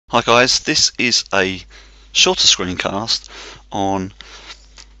Hi guys, this is a shorter screencast on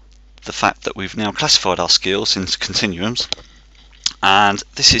the fact that we've now classified our skills into continuums, and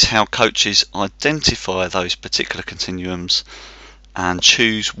this is how coaches identify those particular continuums and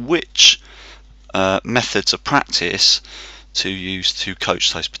choose which methods of practice to use to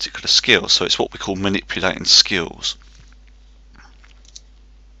coach those particular skills. So it's what we call manipulating skills.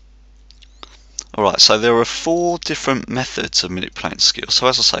 Alright, so there are 4 different methods of manipulating skills. So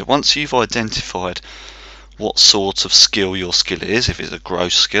as I say, once you've identified what sort of skill your skill is, if it's a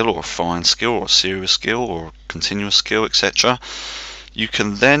gross skill or a fine skill or a serious skill or a continuous skill, etc., you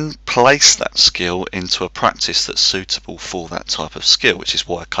can then place that skill into a practice that's suitable for that type of skill, which is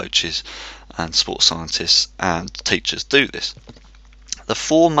why coaches and sports scientists and teachers do this. The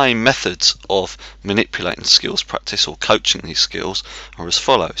 4 main methods of manipulating skills practice or coaching these skills are as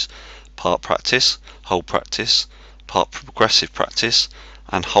follows: part practice, whole practice, part progressive practice,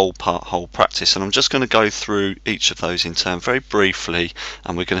 and whole part whole practice. And I'm just going to go through each of those in turn very briefly,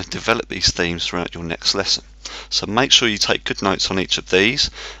 and we're going to develop these themes throughout your next lesson. So make sure you take good notes on each of these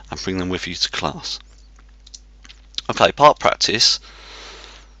and bring them with you to class. Okay, part practice.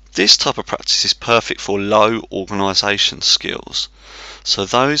 This type of practice is perfect for low organisation skills. So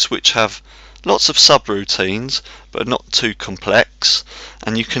those which have lots of subroutines but not too complex,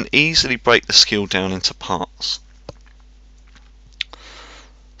 and you can easily break the skill down into parts.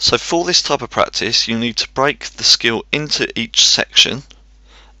 So for this type of practice you need to break the skill into each section,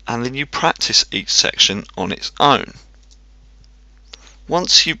 and then you practice each section on its own.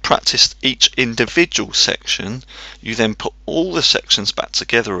 Once you've practiced each individual section, you then put all the sections back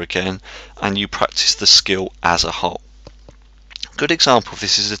together again and you practice the skill as a whole. A good example of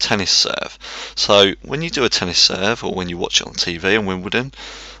this is a tennis serve. So when you do a tennis serve, or when you watch it on TV on Wimbledon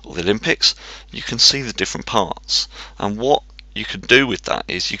or the Olympics, you can see the different parts, and what you can do with that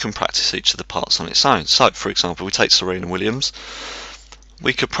is you can practice each of the parts on its own. So for example, we take Serena Williams,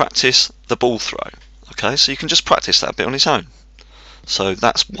 we could practice the ball throw. Okay, so you can just practice that bit on its own. So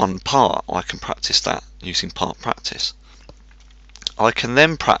that's one part. I can practice that using part practice. I can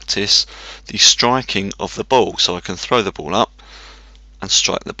then practice the striking of the ball, so I can throw the ball up and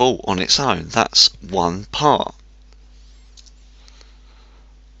strike the ball on its own. That's one part.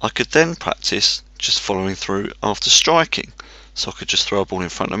 I could then practice just following through after striking. So I could just throw a ball in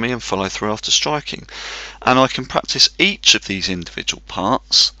front of me and follow through after striking. And I can practice each of these individual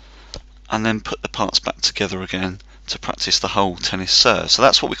parts and then put the parts back together again to practice the whole tennis serve. So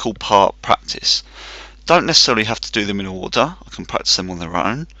that's what we call part practice. Don't necessarily have to do them in order. I can practice them on their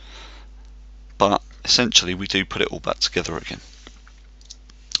own, but essentially we do put it all back together again.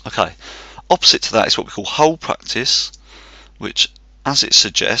 Okay, opposite to that is what we call whole practice, which, as it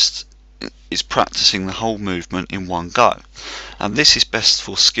suggests, is practicing the whole movement in one go. And this is best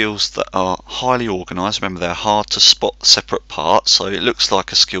for skills that are highly organised. Remember, they're hard to spot separate parts, so it looks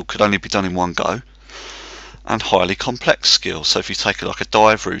like a skill could only be done in one go. And highly complex skills. So if you take like a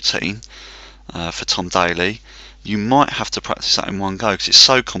dive routine for Tom Daley, you might have to practice that in one go because it's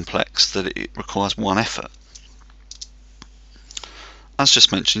so complex that it requires one effort. As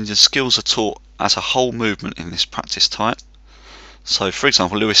just mentioned, the skills are taught as a whole movement in this practice type. So for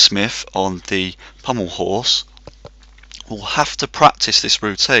example, Lewis Smith on the pommel horse will have to practice this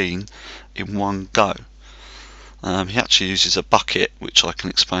routine in one go. He actually uses a bucket, which I can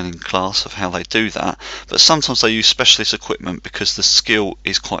explain in class of how they do that, but sometimes they use specialist equipment because the skill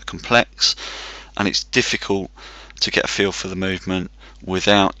is quite complex and it's difficult to get a feel for the movement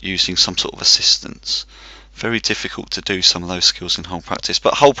without using some sort of assistance. Very difficult to do some of those skills in whole practice,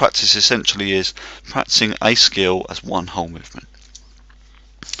 but whole practice essentially is practicing a skill as one whole movement.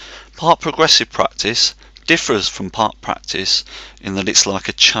 Part progressive practice differs from part practice in that it's like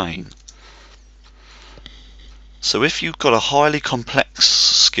a chain. So if you've got a highly complex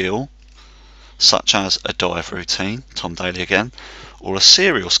skill, such as a dive routine, Tom Daley again, or a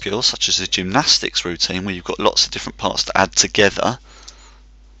serial skill, such as a gymnastics routine, where you've got lots of different parts to add together,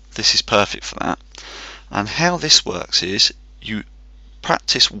 this is perfect for that. And how this works is you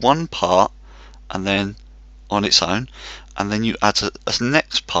practice one part and then on its own, and then you add a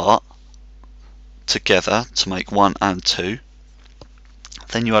next part together to make 1 and 2.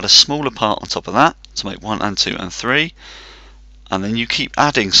 Then you add a smaller part on top of that to make 1 and 2 and 3, and then you keep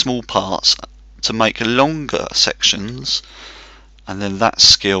adding small parts to make longer sections, and then that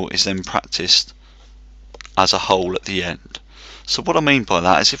skill is then practiced as a whole at the end. So what I mean by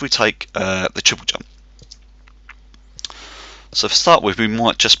that is if we take the triple jump. So to start with, we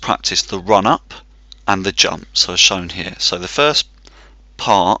might just practice the run up and the jump, so as shown here. So the first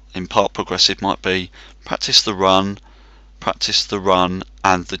part in part progressive might be practice the run, practice the run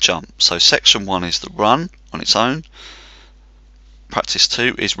and the jump. So section 1 is the run on its own. Practice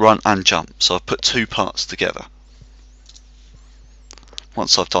 2 is run and jump. So I've put 2 parts together.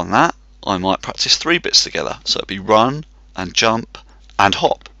 Once I've done that, I might practice 3 bits together. So it'd be run and jump and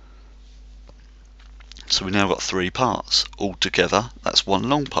hop. So we now got 3 parts all together. That's one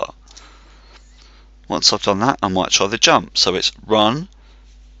long part. Once I've done that, I might try the jump. So it's run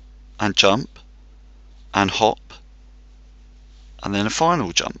and jump and hop and then a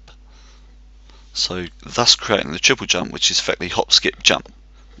final jump. So thus creating the triple jump, which is effectively hop, skip, jump,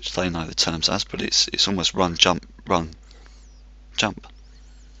 which they know the terms as, but it's almost run, jump, jump.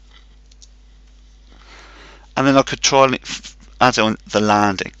 And then I could try and add on the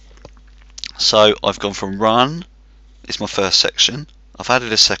landing. So I've gone from run, it's my first section. I've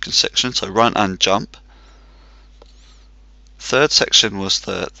added a second section, so run and jump. Third section was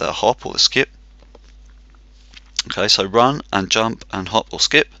the hop or the skip. Okay, so run and jump and hop or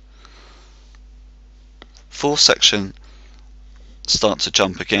skip. Fourth section, start to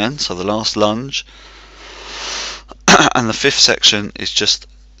jump again, so the last lunge. And the fifth section is just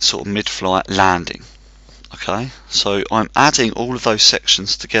sort of mid-flight landing. Okay, so I'm adding all of those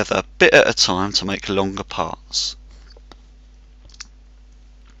sections together a bit at a time to make longer parts.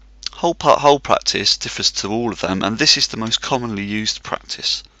 Whole part whole practice differs to all of them, and this is the most commonly used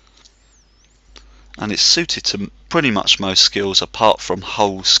practice. And it's suited to pretty much most skills apart from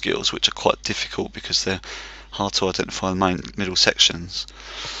whole skills, which are quite difficult because they're hard to identify the main middle sections.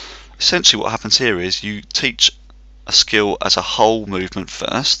 Essentially what happens here is you teach a skill as a whole movement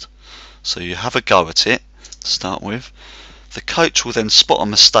first, so you have a go at it to start with. The coach will then spot a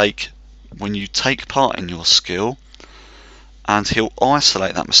mistake when you take part in your skill, and he'll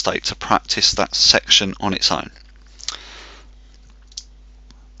isolate that mistake to practice that section on its own.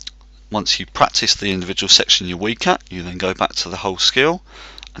 Once you practice the individual section you're weak at, you then go back to the whole skill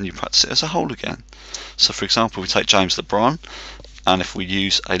and you practice it as a whole again. So for example, we take James LeBron, and if we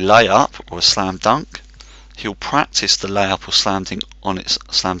use a layup or a slam dunk, he'll practice the layup or slam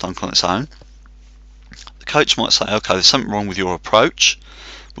dunk on its own. The coach might say, okay, there's something wrong with your approach.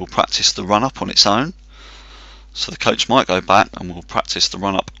 We'll practice the run up on its own. So the coach might go back and we'll practice the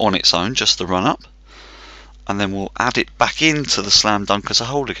run up on its own, just the run up. And then we'll add it back into the slam dunk as a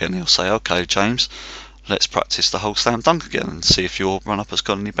whole again. He'll say, okay, James, let's practice the whole slam dunk again and see if your run up has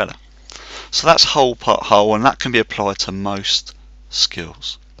got any better. So that's whole part whole, and that can be applied to most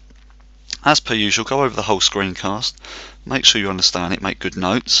skills. As per usual, go over the whole screencast, make sure you understand it, make good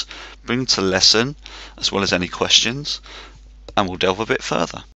notes, bring to lesson as well as any questions, and we'll delve a bit further.